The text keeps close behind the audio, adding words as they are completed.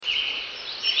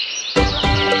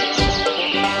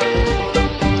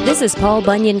This is Paul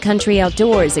Bunyan Country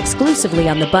Outdoors, exclusively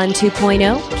on the Bun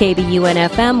 2.0, KBUN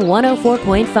FM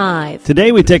 104.5.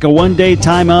 Today we take a one-day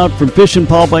time out from Fishin'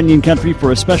 Paul Bunyan Country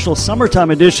for a special summertime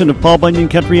edition of Paul Bunyan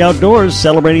Country Outdoors,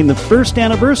 celebrating the first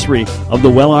anniversary of the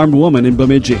Well-Armed Woman in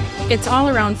Bemidji. It's all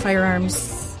around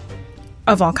firearms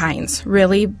of all kinds,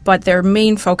 really, but their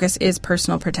main focus is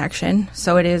personal protection,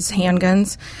 so it is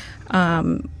handguns.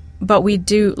 But we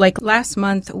do, like last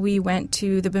month, we went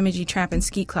to the Bemidji Trap and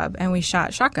Ski Club and we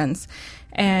shot shotguns.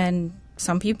 And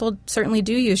some people certainly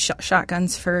do use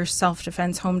shotguns for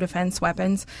self-defense, home defense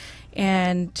weapons.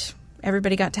 And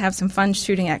everybody got to have some fun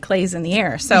shooting at clays in the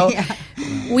air. So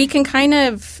we can kind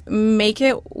of make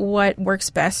it what works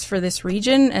best for this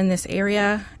region and this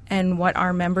area and what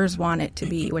our members want it to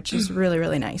be, which is really,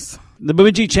 really nice. The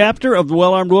Bemidji chapter of the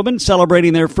Well-Armed Woman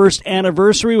celebrating their first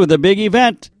anniversary with a big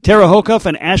event. Tara Hocuff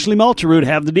and Ashley Malterud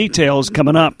have the details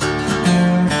coming up.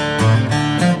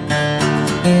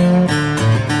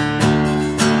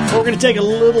 We're going to take a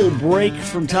little break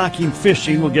from talking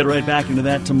fishing. We'll get right back into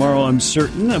that tomorrow, I'm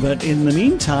certain. But in the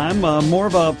meantime, more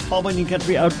of a Paul Bunyan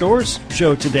Country Outdoors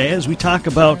show today as we talk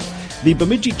about the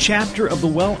Bemidji chapter of the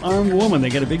Well-Armed Woman.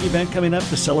 They got a big event coming up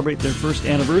to celebrate their first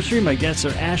anniversary. My guests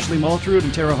are Ashley Malterud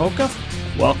and Tara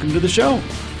Hocuff. Welcome to the show.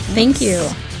 Thank you.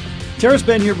 Tara's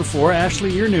been here before.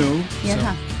 Ashley, you're new.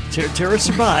 Yeah. So Tara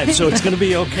survived, so it's going to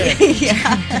be okay.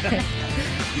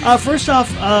 Yeah. First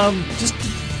off, just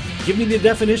give me the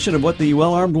definition of what the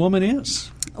Well-Armed Woman is.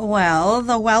 Well,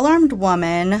 the Well-Armed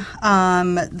Woman,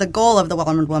 the goal of the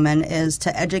Well-Armed Woman is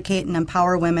to educate and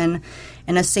empower women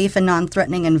in a safe and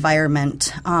non-threatening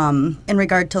environment in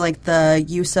regard to like the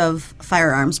use of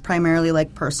firearms, primarily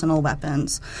like personal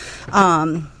weapons.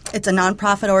 It's a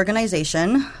nonprofit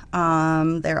organization.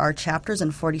 There are chapters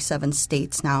in 47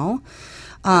 states now.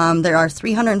 There are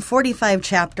 345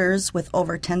 chapters with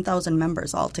over 10,000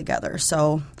 members altogether.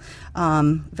 So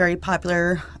very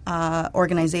popular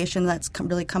organization that's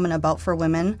really coming about for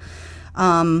women.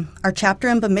 Our chapter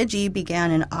in Bemidji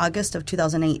began in August of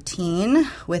 2018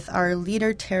 with our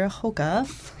leader, Tara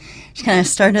Hocuff. She kind of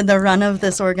started the run of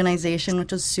this organization,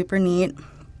 which was super neat.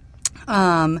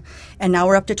 And now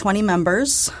we're up to 20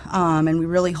 members, and we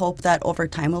really hope that over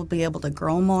time we'll be able to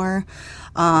grow more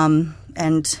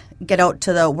and get out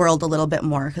to the world a little bit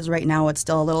more, because right now it's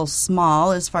still a little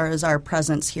small as far as our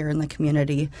presence here in the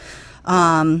community.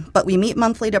 But we meet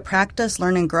monthly to practice,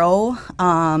 learn, and grow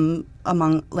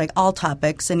among like all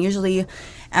topics. And usually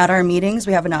at our meetings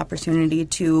we have an opportunity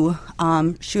to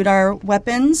shoot our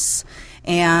weapons.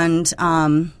 And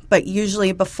but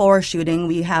usually before shooting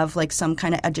we have like some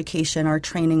kind of education or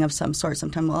training of some sort.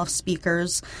 Sometimes we'll have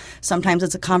speakers. Sometimes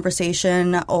it's a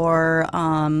conversation or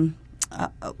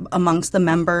amongst the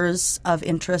members of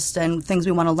interest and things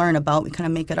we want to learn about. We kind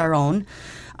of make it our own.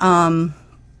 And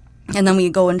then we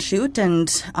go and shoot, and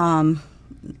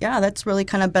that's really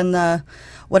kind of been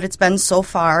what it's been so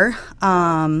far.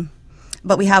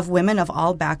 But we have women of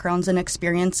all backgrounds and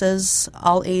experiences,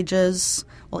 all ages,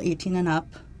 18 and up.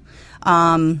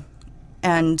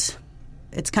 And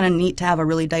it's kind of neat to have a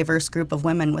really diverse group of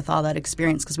women with all that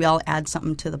experience because we all add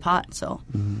something to the pot. So,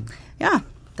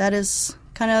 that is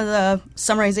kind of the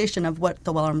summarization of what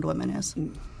the Well-Armed Woman is.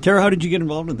 Tara, how did you get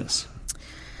involved in this?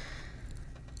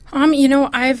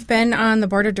 I've been on the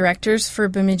board of directors for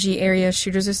Bemidji Area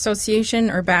Shooters Association,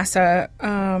 or BASA.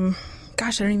 I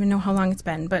don't even know how long it's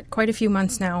been, but quite a few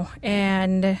months now.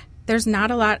 And there's not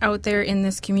a lot out there in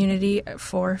this community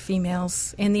for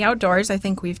females in the outdoors. I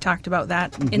think we've talked about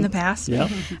that in the past. Yeah.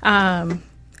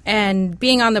 And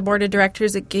being on the board of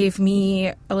directors, it gave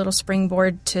me a little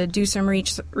springboard to do some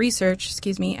research,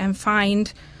 and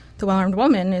find the Well-Armed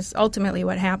Woman is ultimately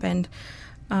what happened.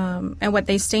 And what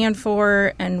they stand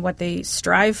for and what they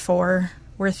strive for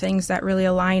were things that really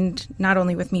aligned not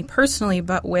only with me personally,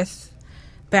 but with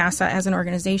BASA as an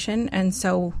organization. And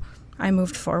so I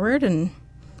moved forward and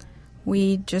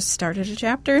we just started a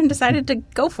chapter and decided to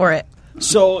go for it.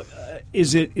 So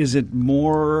is it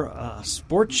more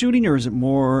sport shooting, or is it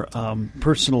more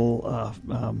personal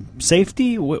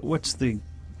safety? What's the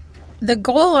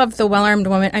goal of the Well-Armed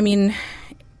Woman?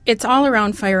 It's all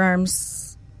around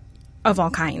firearms of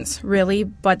all kinds, really,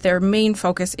 but their main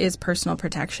focus is personal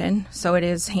protection, so it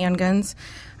is handguns.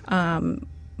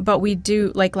 But we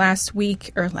do, like last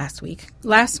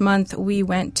month, we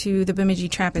went to the Bemidji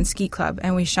Trap and Ski Club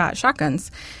and we shot shotguns.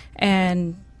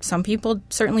 And some people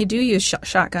certainly do use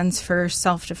shotguns for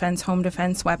self-defense, home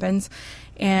defense weapons.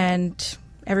 And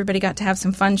everybody got to have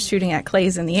some fun shooting at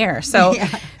clays in the air. So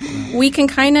we can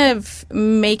kind of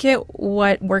make it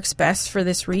what works best for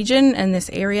this region and this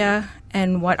area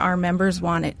and what our members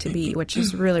want it to be, which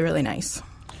is really, really nice.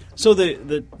 So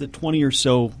the 20 or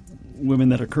so women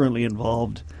that are currently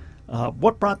involved,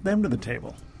 what brought them to the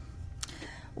table?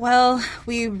 Well,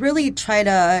 we really try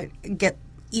to get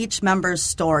each member's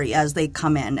story as they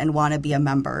come in and want to be a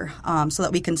member, so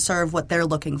that we can serve what they're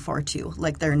looking for too,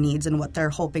 like their needs and what they're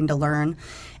hoping to learn,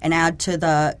 and add to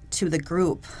the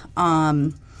group.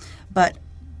 But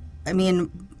I mean,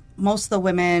 most of the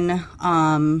women,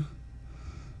 I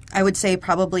would say,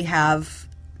 probably have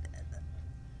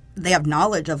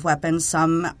knowledge of weapons.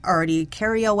 Some already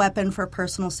carry a weapon for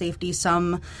personal safety.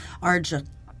 Some are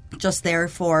just there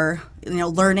for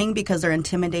learning because they're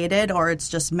intimidated, or it's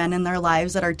just men in their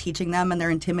lives that are teaching them and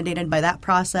they're intimidated by that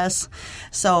process.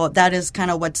 So that is kind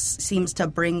of what seems to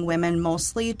bring women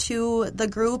mostly to the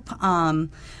group.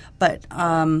 But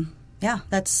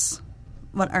that's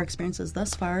what our experience is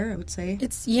thus far, I would say.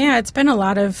 It's been a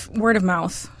lot of word of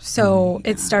mouth. So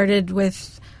it started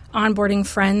with onboarding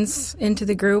friends into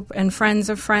the group and friends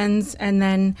of friends, and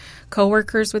then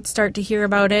coworkers would start to hear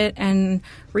about it. And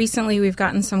recently we've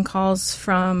gotten some calls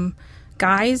from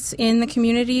guys in the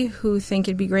community who think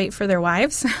it'd be great for their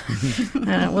wives.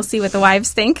 We'll see what the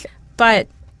wives think. But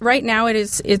right now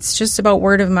it's just about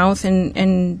word of mouth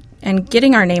and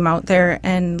getting our name out there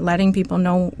and letting people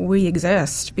know we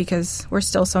exist, because we're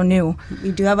still so new.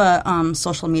 We do have a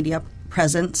social media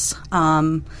presence,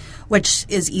 which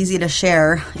is easy to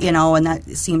share, and that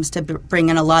seems to bring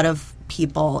in a lot of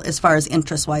people as far as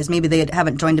interest-wise. Maybe they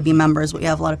haven't joined to be members, but we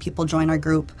have a lot of people join our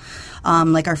group,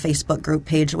 like our Facebook group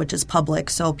page, which is public,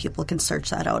 so people can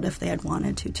search that out if they had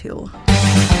wanted to, too.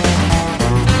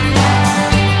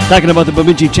 Talking about the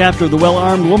Bemidji chapter of the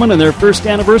Well-Armed Woman and their first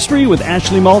anniversary with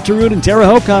Ashley Malterud and Tara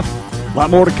Hocuff. A lot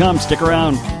more to come. Stick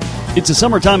around. It's a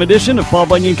summertime edition of Paul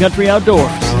Bunyan Country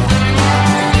Outdoors.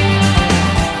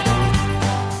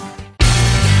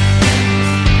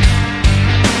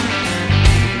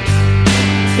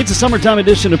 It's a summertime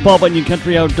edition of Paul Bunyan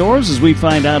Country Outdoors as we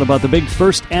find out about the big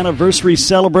first anniversary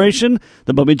celebration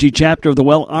the Bemidji chapter of the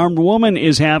Well-Armed Woman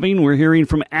is having. We're hearing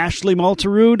from Ashley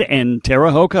Malterud and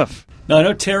Tara Hocuff. Now, I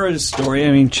know Tara's story.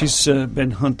 I mean, she's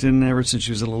been hunting ever since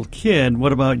she was a little kid.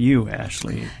 What about you,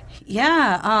 Ashley?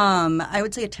 Yeah, I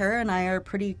would say Tara and I are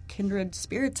pretty kindred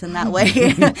spirits in that way.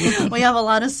 We have a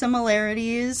lot of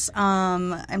similarities.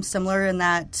 I'm similar in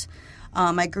that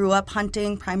I grew up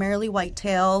hunting primarily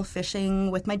whitetail,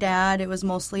 fishing with my dad. It was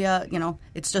mostly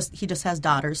he just has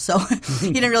daughters, so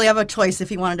he didn't really have a choice if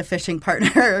he wanted a fishing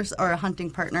partner or a hunting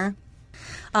partner.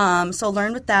 So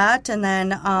learned with that, and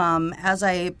then as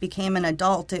I became an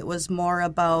adult, it was more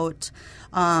about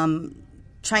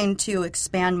trying to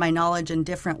expand my knowledge in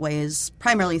different ways,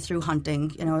 primarily through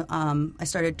hunting. I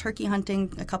started turkey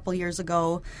hunting a couple years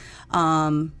ago.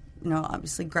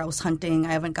 Obviously grouse hunting.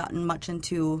 I haven't gotten much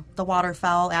into the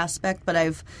waterfowl aspect, but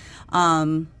I've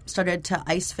started to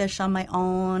ice fish on my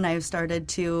own. I've started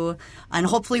to, and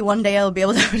hopefully one day I'll be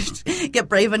able to get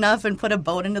brave enough and put a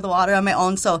boat into the water on my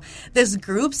own. So this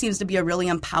group seems to be a really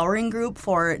empowering group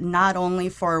for not only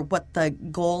for what the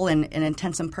goal and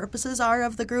intents and purposes are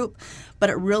of the group, but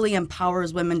it really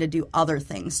empowers women to do other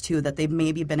things too that they've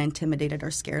maybe been intimidated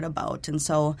or scared about. And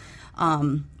so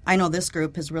I know this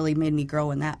group has really made me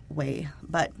grow in that way.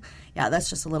 But yeah, that's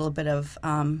just a little bit of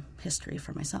history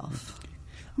for myself.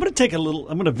 I'm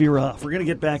going to veer off. We're going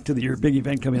to get back to your big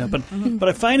event coming up. But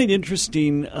I find it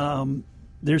interesting.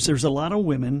 There's a lot of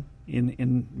women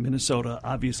in Minnesota,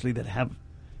 obviously, that have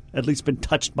at least been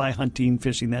touched by hunting,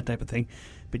 fishing, that type of thing.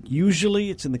 But usually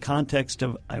it's in the context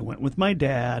of I went with my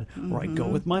dad or I go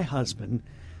with my husband.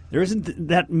 There isn't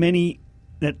that many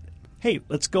that, hey,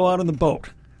 let's go out on the boat.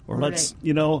 Or let's,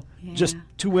 just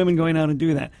two women going out and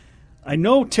doing that. I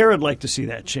know Tara would like to see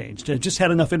that changed. I just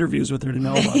had enough interviews with her to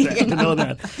know about that. To know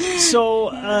that. So,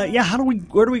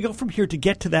 where do we go from here to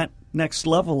get to that next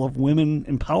level of women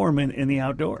empowerment in the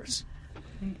outdoors?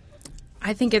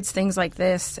 I think it's things like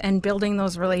this and building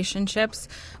those relationships,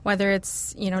 whether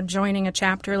it's, joining a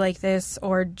chapter like this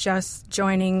or just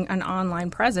joining an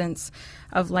online presence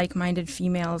of like-minded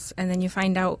females, and then you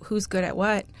find out who's good at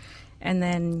what, and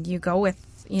then you go with,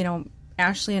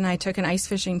 Ashley and I took an ice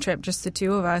fishing trip, just the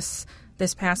two of us,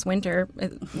 this past winter.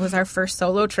 It was our first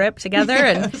solo trip together,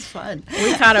 and it was fun.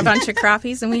 We caught a bunch of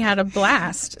crappies, and we had a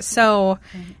blast. So,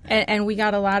 and we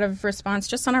got a lot of response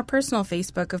just on our personal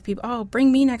Facebook of people, oh,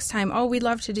 bring me next time. Oh, we'd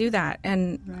love to do that.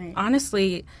 And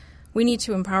honestly, we need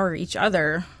to empower each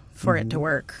other for it to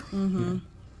work. Mm-hmm.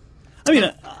 I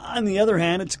mean, on the other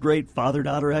hand, it's a great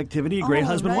father-daughter activity, a great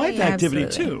husband-wife activity,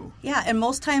 too. Yeah, and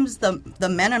most times the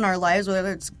men in our lives,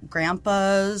 whether it's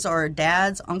grandpas or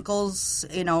dads, uncles,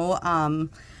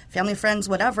 family friends,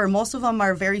 whatever, most of them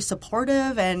are very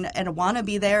supportive and want to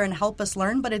be there and help us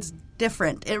learn, but it's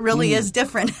different. It really is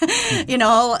different.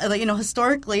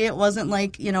 Historically, it wasn't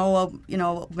like,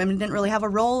 women didn't really have a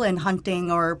role in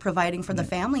hunting or providing for the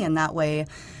family in that way.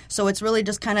 So it's really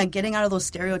just kind of getting out of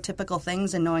those stereotypical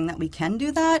things and knowing that we can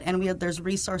do that, and there's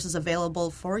resources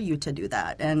available for you to do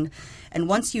that. And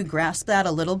once you grasp that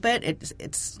a little bit,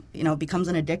 it's becomes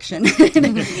an addiction.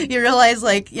 You realize,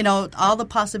 all the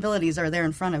possibilities are there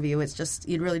in front of you. It's just,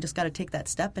 you really just got to take that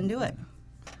step and do it.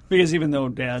 Because even though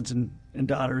dads and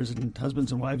daughters and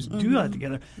husbands and wives do that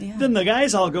together, then the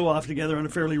guys all go off together on a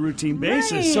fairly routine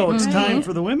basis. Right. So it's time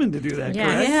for the women to do that,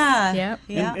 correct? Yeah.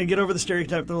 Yep. And get over the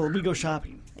stereotype that, we go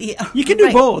shopping. Yeah. You can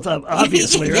do both,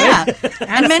 obviously, right?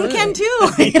 And men can too.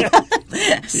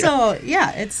 So,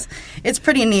 it's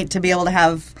pretty neat to be able to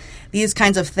have these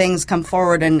kinds of things come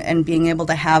forward and being able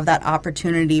to have that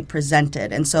opportunity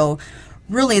presented. And so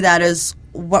really that is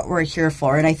what we're here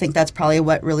for. And I think that's probably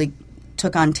what really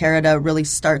took on Tara to really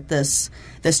start this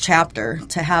chapter,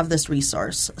 to have this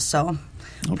resource. So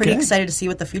I'm pretty excited to see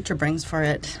what the future brings for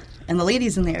it and the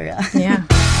ladies in the area. Yeah.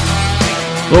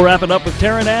 We'll wrap it up with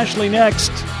Tara and Ashley next.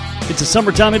 It's a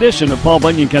summertime edition of Paul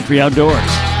Bunyan Country Outdoors.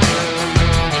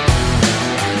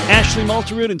 Ashley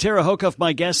Malterud and Tara Hocuff,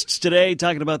 my guests today,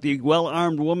 talking about the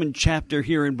Well-Armed Woman chapter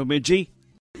here in Bemidji.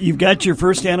 You've got your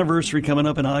first anniversary coming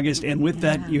up in August, and with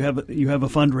that, you have a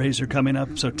fundraiser coming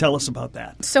up. So tell us about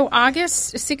that. So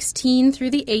August 16th through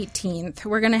the 18th,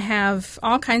 we're going to have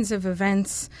all kinds of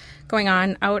events going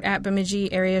on out at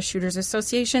Bemidji Area Shooters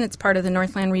Association. It's part of the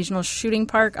Northland Regional Shooting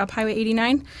Park up Highway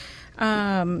 89.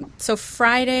 So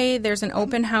Friday, there's an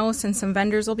open house and some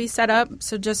vendors will be set up.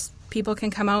 So just people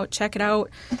can come out, check it out,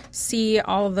 see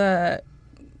all the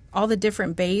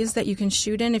different bays that you can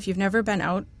shoot in. If you've never been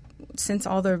out since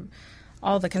all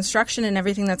the construction and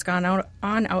everything that's gone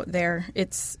on out there,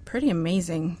 it's pretty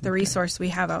amazing, the resource we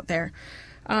have out there.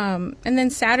 And then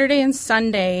Saturday and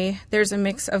Sunday, there's a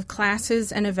mix of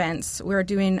classes and events. We're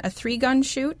doing a 3-gun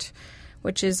shoot,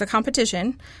 which is a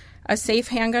competition, a safe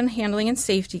handgun handling and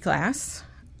safety class,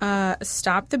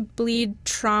 Stop the Bleed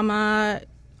trauma,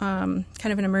 kind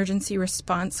of an emergency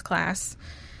response class,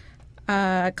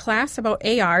 a class about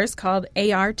ARs called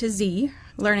AR to Z,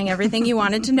 learning everything you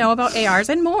wanted to know about ARs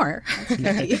and more.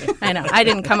 I know, I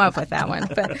didn't come up with that one.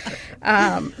 But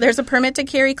there's a permit to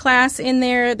carry class in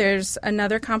there. There's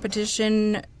another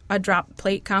competition, a drop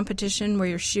plate competition where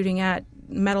you're shooting at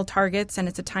metal targets, and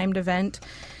it's a timed event.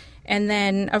 And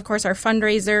then, of course, our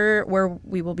fundraiser where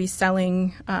we will be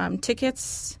selling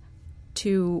tickets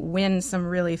to win some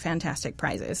really fantastic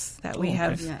prizes that we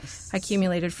have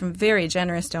accumulated from very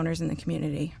generous donors in the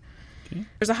community. Okay.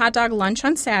 There's a hot dog lunch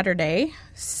on Saturday,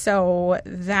 so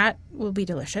that will be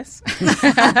delicious.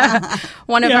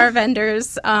 One of our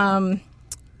vendors,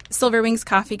 Silver Wings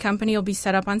Coffee Company, will be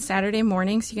set up on Saturday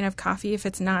morning, so you can have coffee if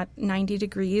it's not 90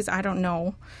 degrees. I don't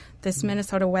know. This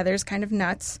Minnesota weather is kind of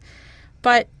nuts.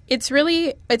 But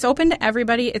it's open to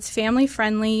everybody. It's family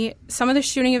friendly. Some of the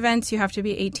shooting events you have to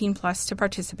be 18 plus to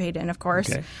participate in, of course.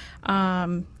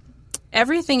 Okay.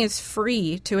 Everything is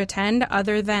free to attend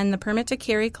other than the permit to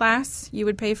carry class. You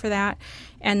would pay for that.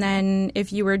 And then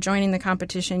if you were joining the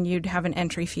competition, you'd have an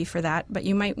entry fee for that. But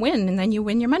you might win, and then you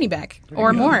win your money back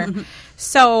or more.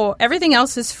 So everything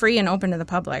else is free and open to the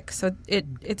public. So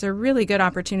it's a really good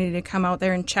opportunity to come out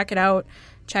there and check it out.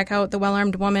 Check out the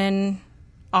Well-Armed Woman,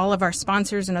 all of our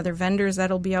sponsors and other vendors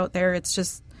that'll be out there. It's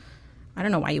just, I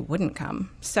don't know why you wouldn't come.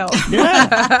 So,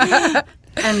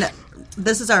 and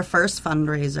this is our first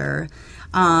fundraiser.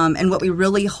 And what we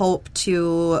really hope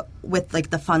to, with like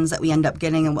the funds that we end up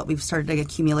getting and what we've started to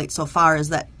accumulate so far, is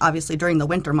that obviously during the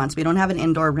winter months, we don't have an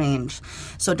indoor range.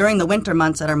 So during the winter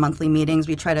months at our monthly meetings,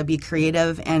 we try to be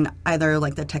creative and either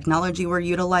like the technology we're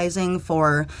utilizing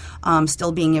for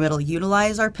still being able to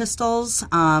utilize our pistols,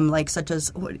 like such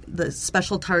as the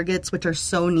special targets, which are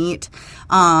so neat.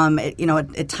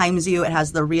 It times you, it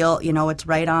has the reel, it's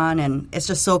right on, and it's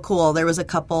just so cool. There was a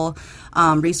couple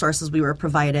resources we were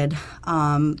provided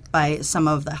by some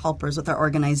of the helpers with our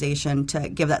organization to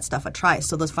give that stuff a try.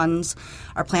 So those funds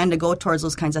are planned to go towards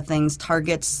those kinds of things,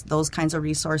 targets, those kinds of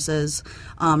resources,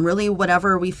 really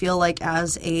whatever we feel like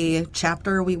as a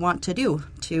chapter we want to do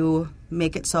to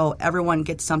make it so everyone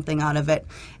gets something out of it,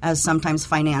 as sometimes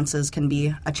finances can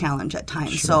be a challenge at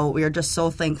times. Sure. So we are just so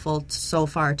thankful so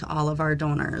far to all of our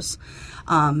donors.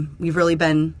 We've really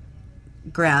been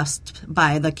grasped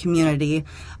by the community,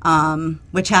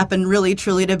 which happened really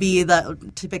truly to be the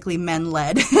typically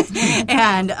men-led.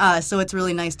 And so it's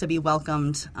really nice to be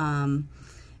welcomed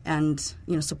and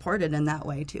supported in that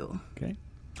way too. Okay.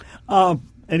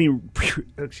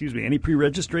 Any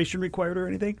pre-registration required or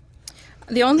anything?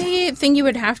 The only thing you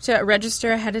would have to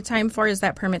register ahead of time for is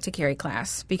that permit to carry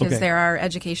class, because there are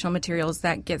educational materials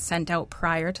that get sent out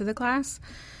prior to the class.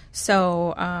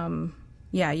 So,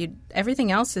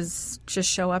 everything else is just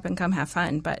show up and come have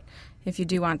fun. But if you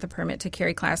do want the permit to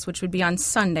carry class, which would be on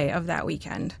Sunday of that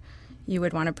weekend, you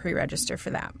would want to pre-register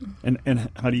for that. And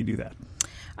how do you do that?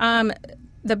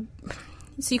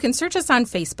 So you can search us on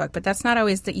Facebook, but that's not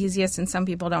always the easiest, and some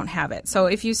people don't have it. So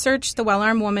if you search the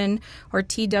Well-Armed Woman or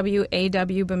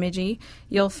TWAW Bemidji,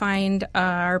 you'll find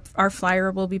our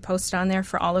flyer will be posted on there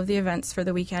for all of the events for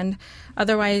the weekend.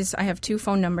 Otherwise, I have 2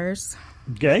 phone numbers.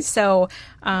 Okay. So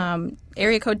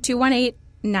area code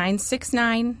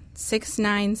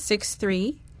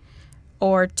 218-969-6963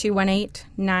 or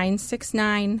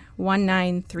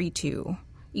 218-969-1932.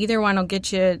 Either one will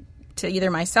get you to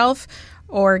either myself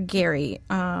or Gary,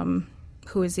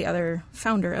 who is the other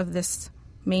founder of this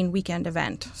main weekend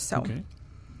event. So, okay.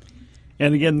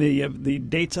 And again, the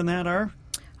dates on that are?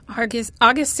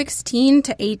 August 16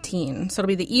 to 18. So it'll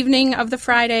be the evening of the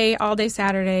Friday, all day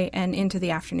Saturday, and into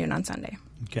the afternoon on Sunday.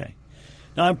 Okay.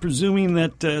 Now, I'm presuming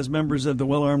that as members of the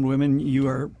Well-Armed Women, you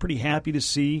are pretty happy to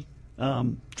see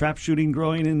trap shooting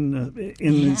growing in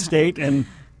the state and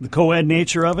the co-ed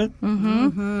nature of it?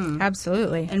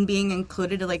 Absolutely. And being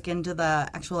included into the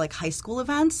actual high school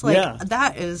events,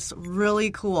 that is really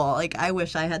cool. I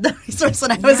wish I had that resource when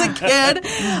I was a kid.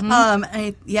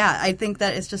 I think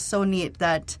that it's just so neat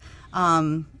that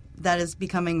that is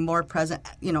becoming more present,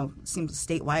 seems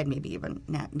statewide, maybe even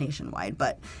nationwide.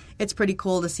 But it's pretty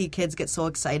cool to see kids get so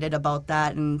excited about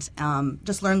that and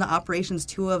just learn the operations,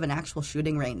 too, of an actual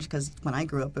shooting range. Because when I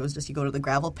grew up, it was just you go to the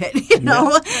gravel pit,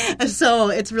 So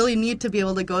it's really neat to be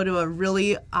able to go to a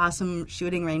really awesome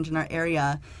shooting range in our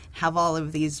area, have all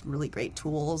of these really great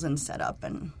tools and setup.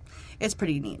 And it's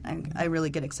pretty neat. I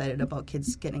really get excited about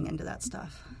kids getting into that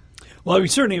stuff. Well, we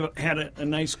certainly had a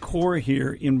nice core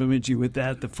here in Bemidji with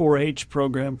that. The 4-H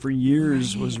program for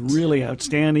years was really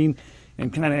outstanding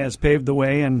and kind of has paved the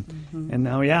way. And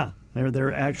now,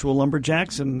 they're actual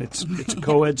lumberjacks, and it's a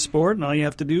co-ed sport. And all you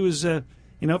have to do is, if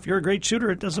you're a great shooter,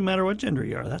 it doesn't matter what gender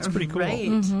you are. That's pretty cool.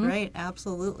 Right,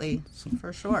 absolutely,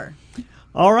 for sure.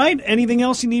 All right. Anything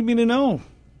else you need me to know?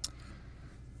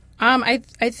 I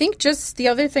think just the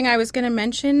other thing I was going to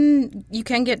mention, you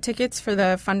can get tickets for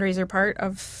the fundraiser part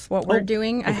of what we're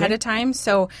doing ahead of time.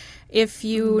 So if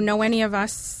you know any of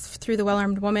us through the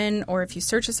Well-Armed Woman, or if you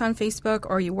search us on Facebook,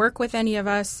 or you work with any of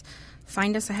us,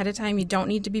 find us ahead of time. You don't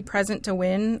need to be present to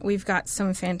win. We've got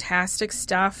some fantastic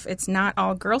stuff. It's not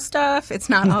all girl stuff. It's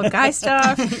not all guy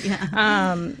stuff.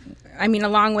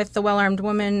 Along with the Well-Armed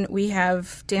Woman, we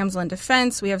have Damsel in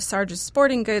Defense, we have Sarge's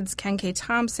Sporting Goods, Ken K.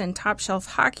 Thompson, Top Shelf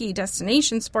Hockey,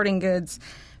 Destination Sporting Goods,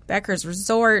 Becker's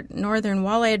Resort, Northern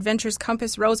Walleye Adventures,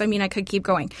 Compass Rose. I could keep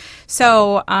going.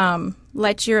 So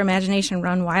let your imagination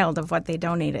run wild of what they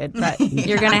donated, but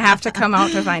you're going to have to come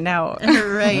out to find out.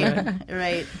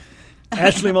 Right.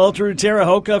 Ashley Malter, Tara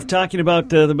Hocuff talking about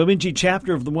the Bemidji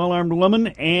chapter of the Well-Armed Woman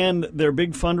and their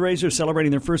big fundraiser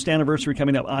celebrating their first anniversary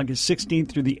coming up August 16th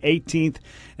through the 18th,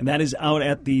 and that is out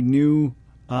at the new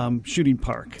shooting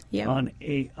park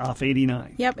off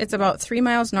 89. Yep, it's about 3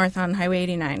 miles north on Highway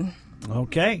 89.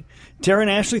 Okay. Tara and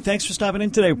Ashley, thanks for stopping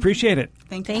in today. Appreciate it.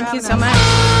 Thank you so much.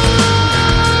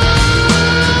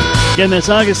 Again, that's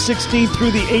August 16th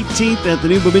through the 18th at the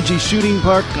new Bemidji Shooting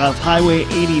Park off Highway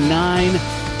 89.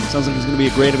 Sounds like it's going to be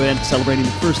a great event celebrating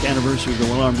the first anniversary of the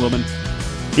Well-Armed Woman.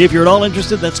 If you're at all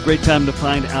interested, that's a great time to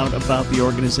find out about the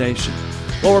organization.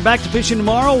 Well, we're back to fishing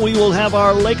tomorrow. We will have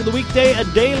our Lake of the Week day a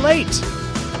day late.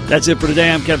 That's it for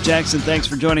today. I'm Kev Jackson. Thanks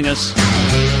for joining us.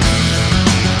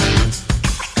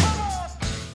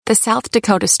 The South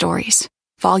Dakota Stories,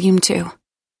 Volume 2.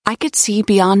 I could see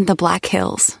beyond the Black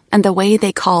Hills and the way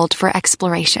they called for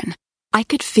exploration. I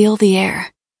could feel the air,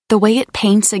 the way it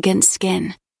paints against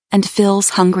skin and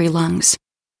fills hungry lungs.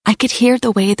 I could hear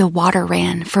the way the water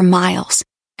ran for miles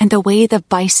and the way the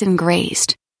bison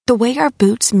grazed, the way our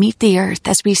boots meet the earth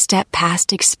as we step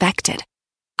past expected.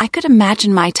 I could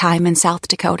imagine my time in South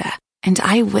Dakota, and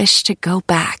I wish to go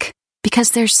back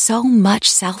because there's so much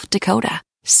South Dakota,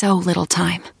 so little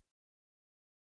time.